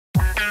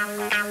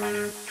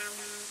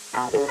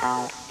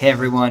Hey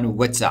everyone,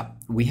 what's up?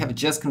 We have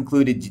just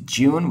concluded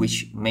June,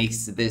 which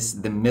makes this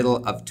the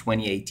middle of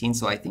 2018.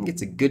 So I think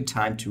it's a good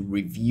time to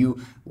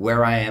review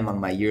where I am on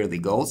my yearly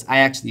goals. I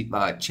actually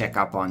check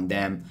up on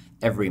them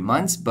every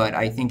month, but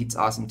I think it's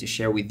awesome to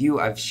share with you.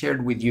 I've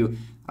shared with you,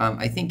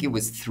 I think it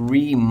was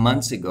 3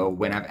 months ago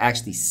when I've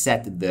actually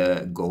set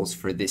the goals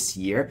for this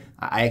year.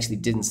 I actually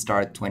didn't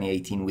start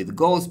 2018 with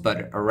goals,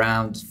 but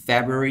around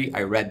February,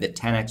 I read the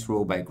 10X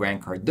rule by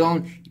Grant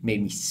Cardone. It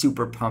made me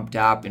super pumped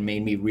up and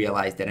made me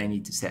realize that I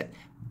need to set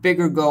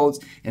bigger goals.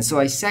 And so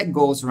I set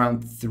goals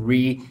around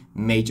 3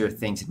 major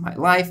things in my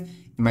life.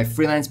 In my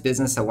freelance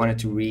business, I wanted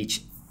to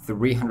reach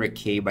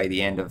 300K by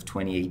the end of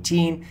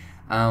 2018.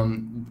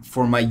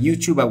 For my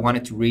YouTube, I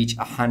wanted to reach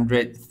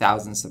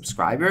 100,000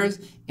 subscribers.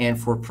 And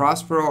for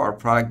Prospero, our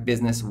product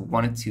business, we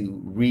wanted to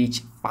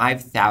reach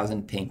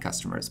 5,000 paying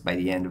customers by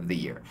the end of the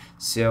year.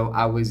 So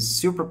I was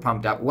super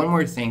pumped up. One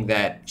more thing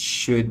that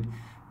should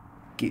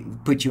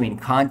put you in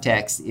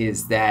context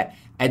is that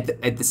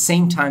at the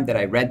same time that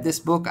I read this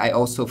book, I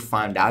also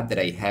found out that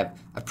I have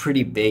a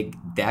pretty big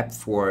debt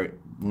for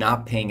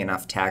not paying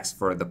enough tax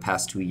for the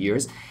past 2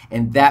 years.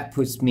 And that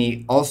puts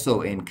me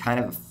also in kind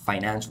of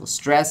financial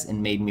stress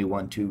and made me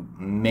want to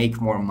make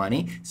more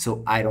money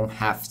so I don't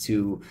have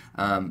to,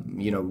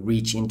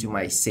 reach into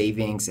my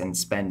savings and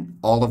spend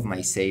all of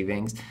my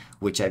savings,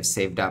 which I've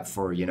saved up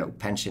for,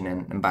 pension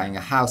and buying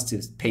a house to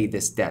pay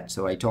this debt.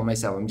 So I told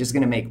myself, I'm just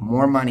going to make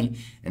more money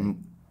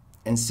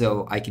and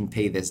so I can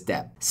pay this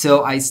debt.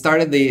 So I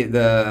started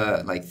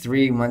the like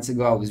 3 months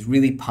ago. I was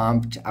really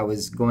pumped. I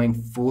was going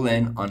full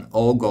in on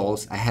all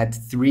goals. I had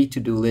 3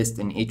 to-do lists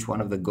in each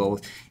one of the goals,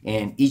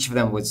 and each of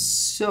them was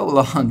so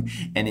long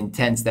and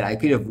intense that I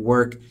could have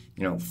worked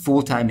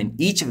full-time in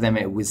each of them.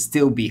 It would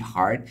still be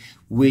hard,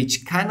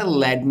 which kind of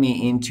led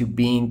me into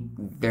being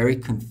very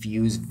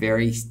confused,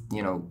 very,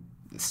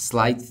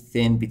 slight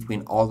thin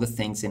between all the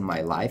things in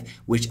my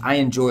life, which I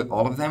enjoy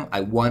all of them.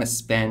 I want to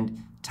spend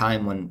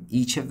time on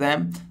each of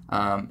them,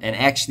 and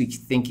actually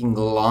thinking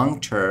long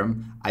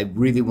term, I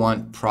really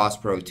want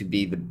Prospero to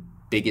be the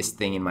biggest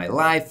thing in my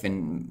life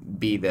and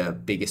be the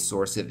biggest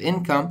source of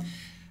income.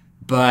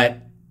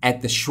 But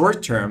at the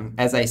short term,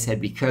 as I said,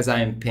 because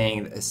I'm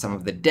paying some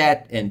of the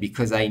debt and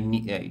because I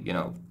need,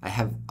 I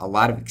have a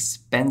lot of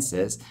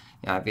expenses.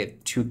 I've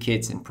got 2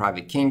 kids in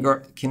private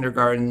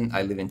kindergarten.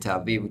 I live in Tel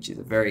Aviv, which is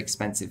a very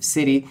expensive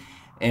city.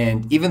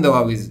 And even though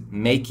I was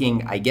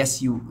making, I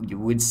guess you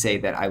would say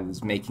that I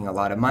was making a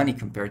lot of money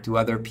compared to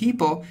other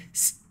people,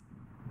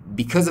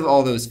 because of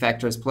all those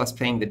factors plus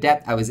paying the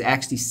debt, I was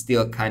actually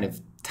still kind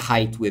of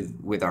tight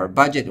with our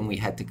budget, and we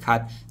had to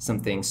cut some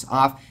things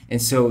off.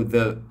 And so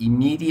the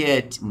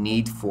immediate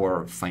need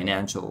for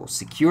financial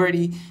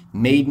security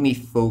made me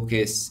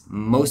focus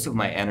most of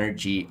my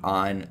energy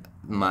on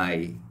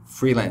my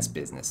freelance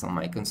business, on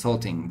my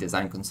consulting,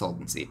 design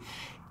consultancy.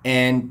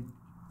 And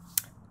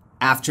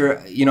after,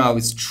 I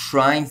was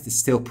trying to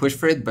still push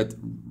for it, but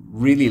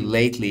really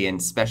lately, and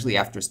especially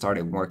after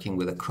started working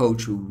with a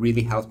coach who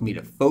really helped me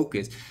to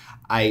focus,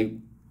 I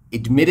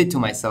admitted to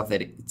myself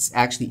that it's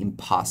actually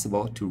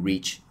impossible to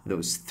reach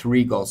those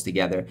 3 goals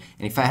together.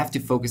 And if I have to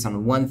focus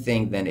on one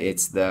thing, then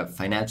it's the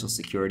financial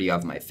security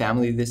of my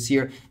family this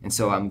year. And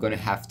so I'm going to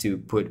have to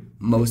put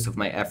most of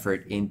my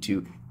effort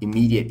into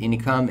immediate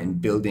income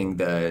and building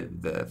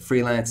the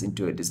freelance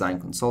into a design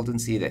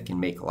consultancy that can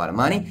make a lot of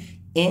money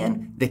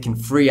and that can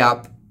free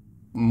up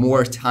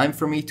more time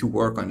for me to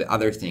work on the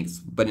other things.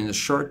 But in the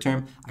short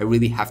term, I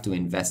really have to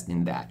invest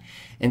in that.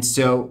 And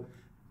so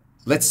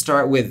let's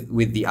start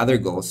with the other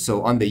goals.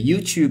 So on the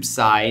YouTube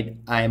side,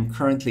 I am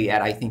currently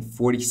at, I think,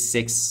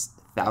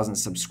 46,000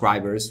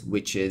 subscribers,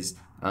 which is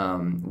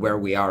where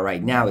we are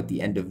right now at the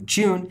end of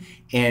June.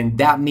 And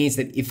that means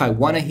that if I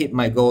want to hit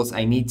my goals,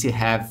 I need to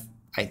have,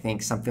 I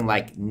think, something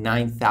like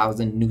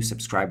 9,000 new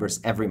subscribers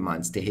every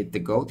month to hit the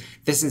goal.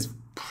 This is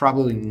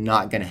probably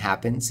not going to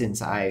happen since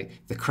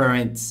the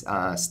current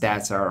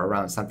stats are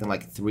around something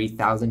like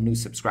 3,000 new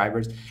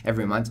subscribers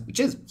every month, which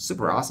is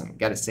super awesome.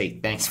 Got to say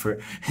thanks for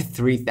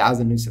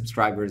 3,000 new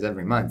subscribers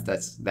every month.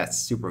 That's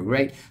super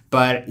great.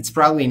 But it's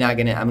probably not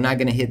gonna. I'm not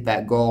gonna hit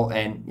that goal.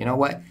 And you know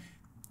what?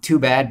 Too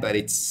bad. But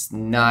it's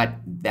not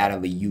that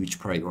of a huge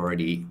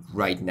priority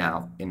right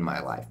now in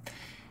my life.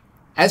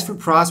 As for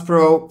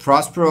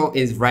Prospero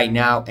is right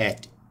now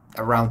at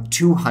around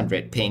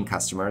 200 paying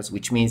customers,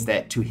 which means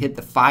that to hit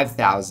the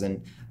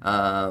 5,000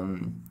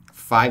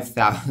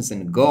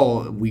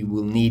 goal, we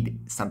will need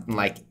something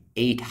like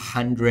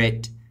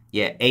 800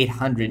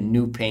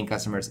 new paying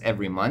customers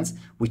every month,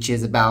 which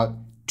is about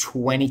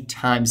 20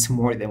 times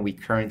more than we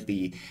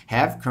currently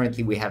have.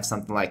 Currently, we have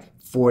something like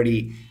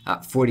 40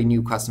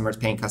 new customers,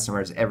 paying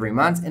customers every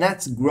month. And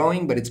that's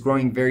growing, but it's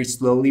growing very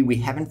slowly. We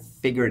haven't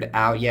figured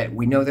out yet.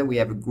 We know that we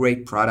have a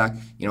great product,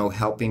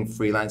 helping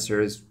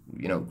freelancers,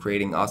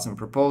 creating awesome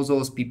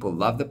proposals. People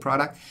love the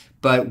product,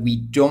 but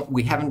we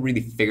haven't really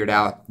figured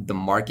out the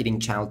marketing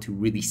channel to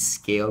really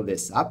scale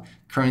this up.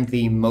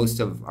 Currently, most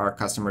of our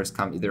customers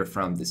come either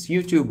from this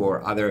YouTube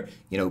or other,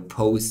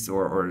 posts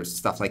or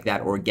stuff like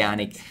that,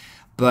 organic.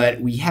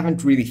 but we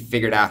haven't really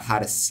figured out how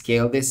to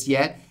scale this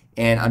yet.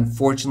 And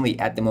unfortunately,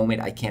 at the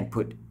moment, I can't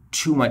put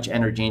too much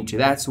energy into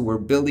that. So we're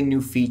building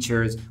new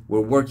features,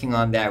 we're working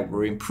on that,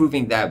 we're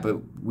improving that,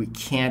 but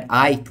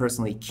I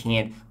personally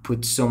can't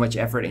put so much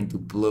effort into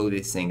blow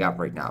this thing up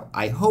right now.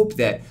 I hope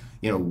that,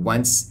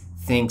 once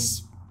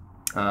things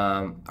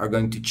are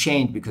going to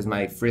change, because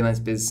my freelance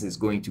business is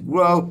going to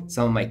grow.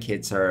 Some of my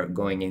kids are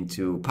going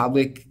into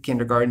public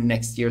kindergarten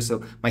next year,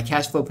 so my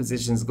cash flow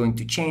position is going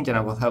to change and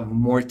I will have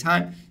more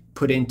time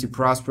put into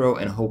Prospero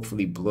and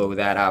hopefully blow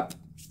that up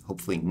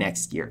hopefully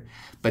next year.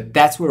 But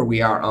that's where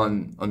we are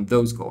on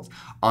those goals.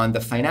 On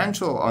the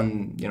financial,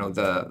 on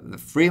the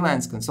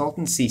freelance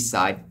consultancy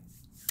side,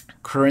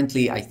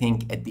 currently I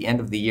think at the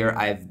end of the year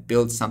I've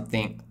built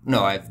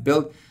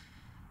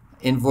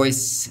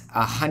invoice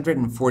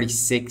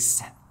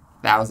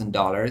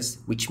 $146,000,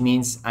 which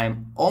means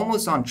I'm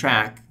almost on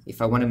track.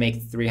 If I want to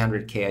make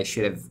 300K, I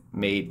should have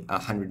made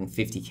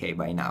 150K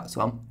by now.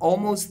 So I'm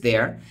almost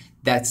there.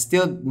 That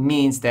still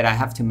means that I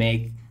have to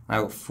make,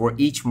 for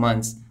each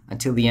month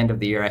until the end of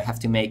the year, I have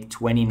to make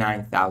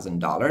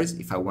 $29,000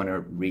 if I want to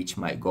reach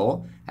my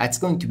goal. That's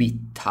going to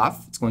be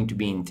tough. It's going to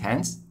be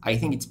intense. I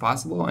think it's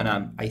possible,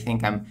 and I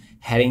think I'm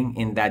heading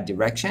in that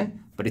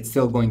direction, but it's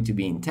still going to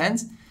be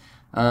intense.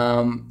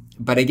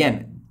 But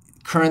again,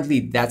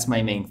 currently that's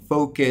my main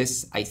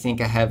focus. I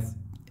think I have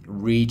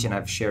reached, and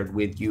I've shared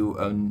with you,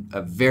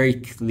 a very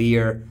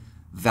clear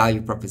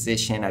value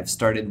proposition. I've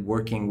started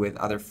working with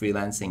other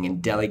freelancing and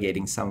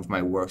delegating some of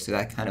my work, so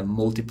that kind of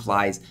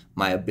multiplies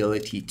my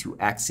ability to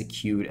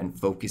execute and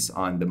focus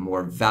on the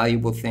more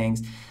valuable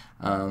things,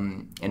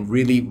 and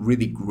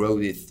really grow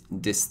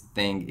this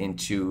thing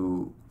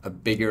into a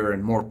bigger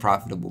and more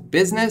profitable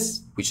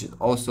business, which is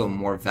also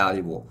more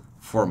valuable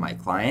for my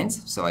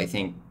clients. So I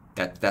think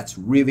that's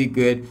really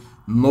good.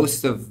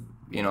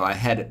 I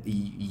had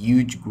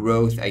huge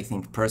growth, I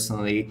think,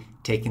 personally,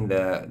 taking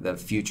the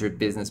Future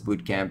Business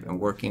Bootcamp and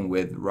working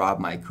with Rob,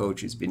 my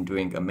coach, who's been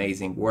doing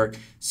amazing work.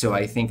 So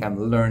I think I'm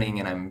learning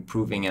and I'm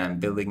improving and I'm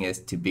building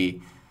it to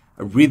be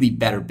a really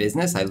better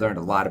business. I learned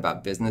a lot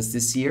about business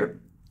this year.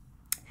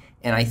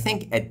 And I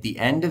think at the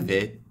end of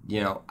it,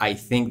 I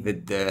think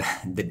that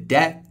the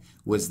debt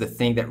was the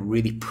thing that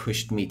really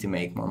pushed me to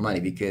make more money,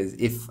 because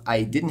if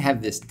I didn't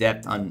have this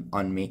debt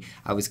on me,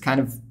 I was kind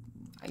of,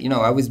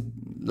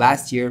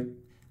 last year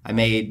I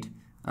made,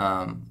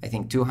 I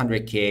think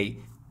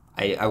 200K.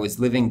 I was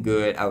living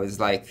good. I was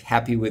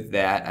happy with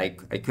that. I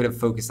could have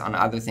focused on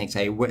other things.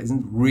 I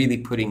wasn't really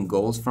putting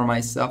goals for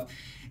myself.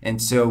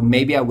 And so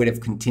maybe I would have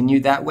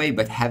continued that way,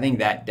 but having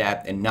that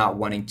debt and not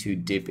wanting to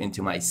dip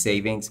into my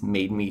savings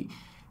made me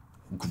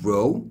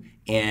grow.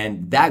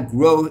 And that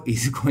growth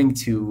is going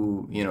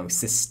to,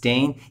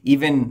 sustain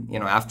even,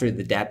 after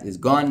the debt is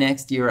gone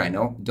next year. I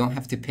don't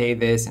have to pay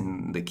this,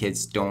 and the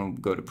kids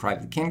don't go to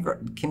private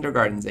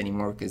kindergartens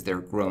anymore because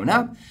they're grown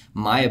up.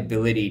 My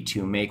ability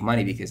to make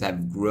money, because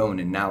I've grown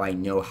and now I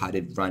know how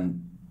to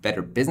run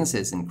better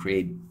businesses and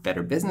create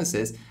better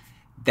businesses,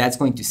 that's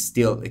going to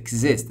still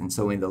exist. And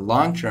so in the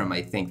long term,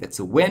 I think that's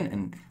a win.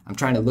 And I'm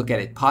trying to look at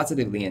it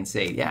positively and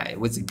say, yeah, it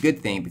was a good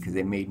thing because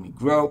it made me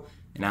grow,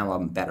 and now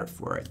I'm better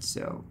for it.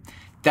 So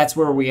that's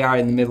where we are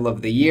in the middle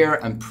of the year.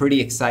 I'm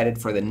pretty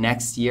excited for the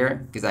next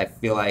year, because I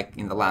feel like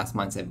in the last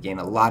months I've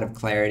gained a lot of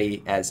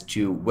clarity as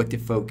to what to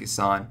focus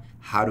on,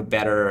 how to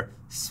better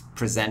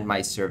present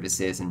my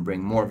services and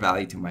bring more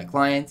value to my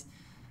clients.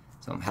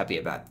 So I'm happy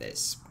about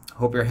this.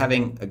 Hope you're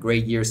having a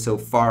great year so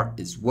far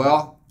as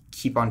well.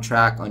 Keep on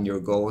track on your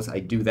goals. I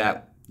do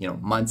that,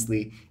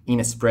 monthly in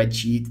a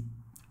spreadsheet.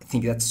 I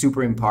think that's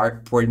super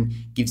important.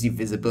 Gives you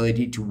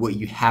visibility to what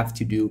you have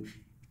to do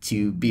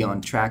to be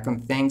on track on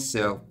things.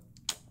 So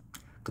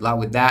good luck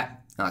with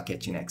that, and I'll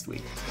catch you next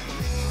week.